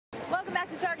Welcome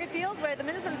back to Target Field, where the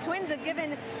Minnesota Twins have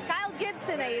given Kyle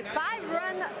Gibson a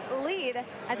 5-run lead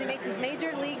as he makes his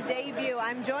major league debut.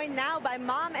 I'm joined now by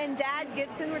Mom and Dad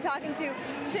Gibson. We're talking to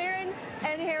Sharon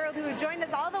and Harold, who have joined us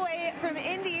all the way from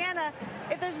Indiana.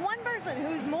 If there's one person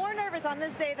who's more nervous on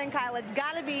this day than Kyle, it's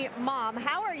got to be Mom.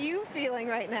 How are you feeling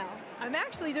right now? I'm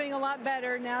actually doing a lot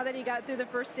better now that he got through the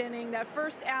first inning. That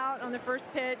first out on the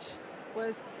first pitch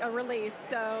was a relief.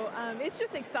 So it's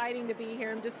just exciting to be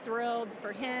here. I'm just thrilled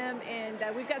for him. And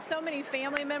we've got so many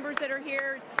family members that are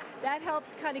here. That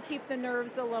helps kind of keep the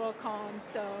nerves a little calm.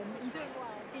 So I'm doing well.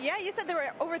 Yeah, you said there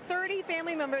were over 30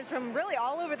 family members from really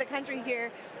all over the country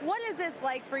here. What is this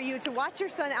like for you to watch your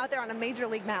son out there on a major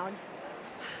league mound?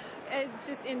 It's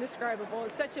just indescribable.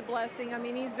 It's such a blessing. I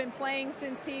mean, he's been playing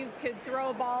since he could throw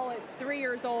a ball at 3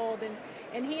 years old,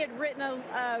 and he had written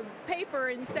a paper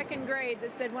in second grade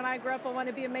that said, when I grow up, I want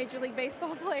to be a Major League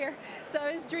Baseball player. So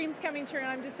his dream's coming true, and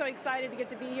I'm just so excited to get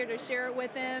to be here to share it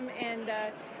with him, and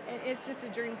it's just a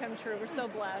dream come true. We're so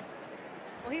blessed.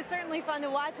 Well, he's certainly fun to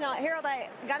watch. Now, Harold, I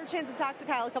got a chance to talk to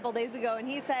Kyle a couple days ago, and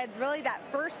he said really that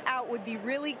first out would be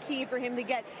really key for him to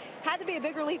get. Had to be a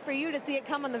big relief for you to see it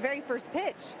come on the very first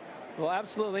pitch. Well,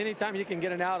 absolutely. Anytime you can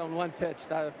get an out on one pitch,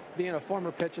 being a former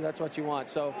pitcher, that's what you want.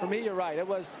 So for me, you're right. It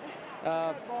was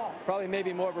probably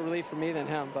maybe more of a relief for me than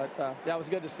him, but that was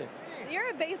good to see. You're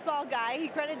a baseball guy. He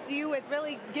credits you with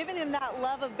really giving him that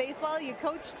love of baseball. You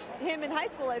coached him in high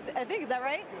school, I think. Is that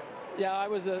right? Yeah, I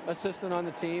was an assistant on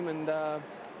the team, and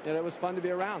it was fun to be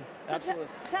around. So Absolutely.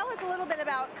 Tell us a little bit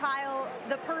about Kyle,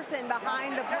 the person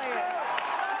behind the player,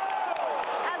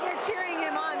 as we're cheering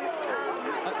him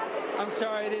on. I'm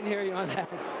sorry, I didn't hear you on that.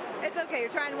 It's okay. You're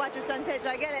trying to watch your son pitch.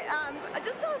 I get it.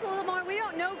 Just tell us a little more. We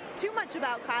don't know too much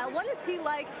about Kyle. What is he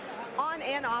like on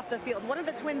and off the field? What are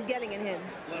the Twins getting in him?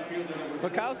 Well,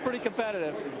 Kyle's pretty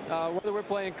competitive. Whether we're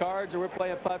playing cards or we're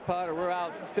playing putt-putt or we're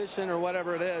out fishing or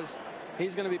whatever it is,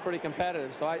 he's going to be pretty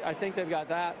competitive. So I think they've got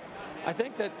that. I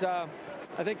think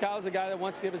Kyle's a guy that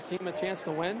wants to give his team a chance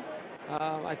to win.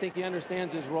 I think he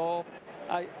understands his role.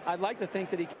 I'd like to think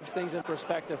that he keeps things in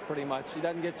perspective pretty much. He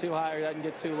doesn't get too high or he doesn't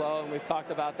get too low, and we've talked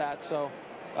about that. So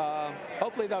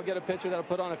hopefully they'll get a pitcher that'll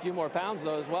put on a few more pounds,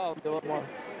 though, as well, a little more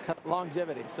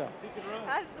longevity. So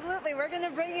absolutely. We're going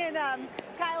to bring in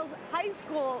Kyle's high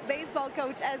school baseball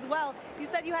coach as well. You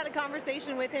said you had a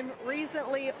conversation with him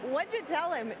recently. What'd you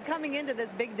tell him coming into this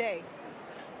big day?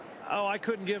 Oh, I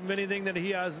couldn't give him anything that he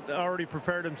has already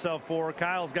prepared himself for.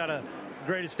 Kyle's got a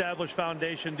great established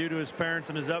foundation due to his parents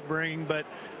and his upbringing, but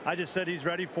I just said he's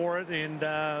ready for it, and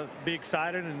be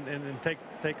excited and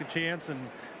take a chance and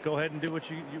go ahead and do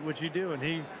what you do,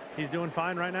 and he's doing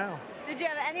fine right now. Did you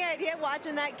have any idea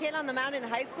watching that kid on the mound in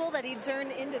high school that he'd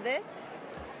turn into this?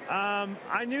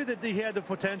 I knew that he had the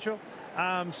potential.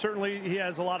 Certainly he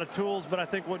has a lot of tools, but I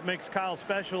think what makes Kyle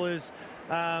special is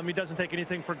he doesn't take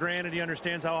anything for granted. He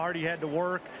understands how hard he had to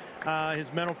work.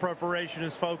 His mental preparation,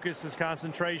 his focus, his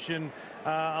concentration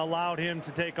allowed him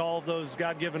to take all of those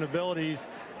God-given abilities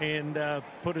and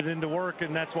put it into work,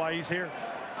 and that's why he's here.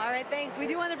 All right, thanks. We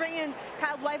do want to bring in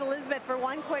Kyle's wife, Elizabeth, for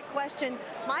one quick question.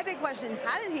 My big question,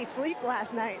 how did he sleep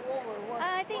last night?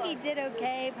 I think he did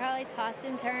okay. Probably tossed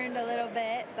and turned a little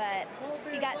bit, but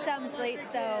he got some sleep,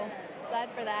 so glad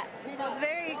for that. Well, it's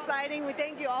very exciting. We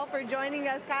thank you all for joining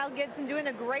us. Kyle Gibson doing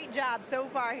a great job so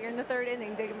far here in the third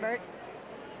inning, Diggenberg.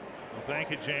 Well,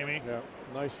 thank you, Jamie. Yeah,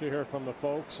 nice to hear from the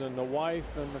folks and the wife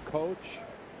and the coach.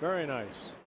 Very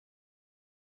nice.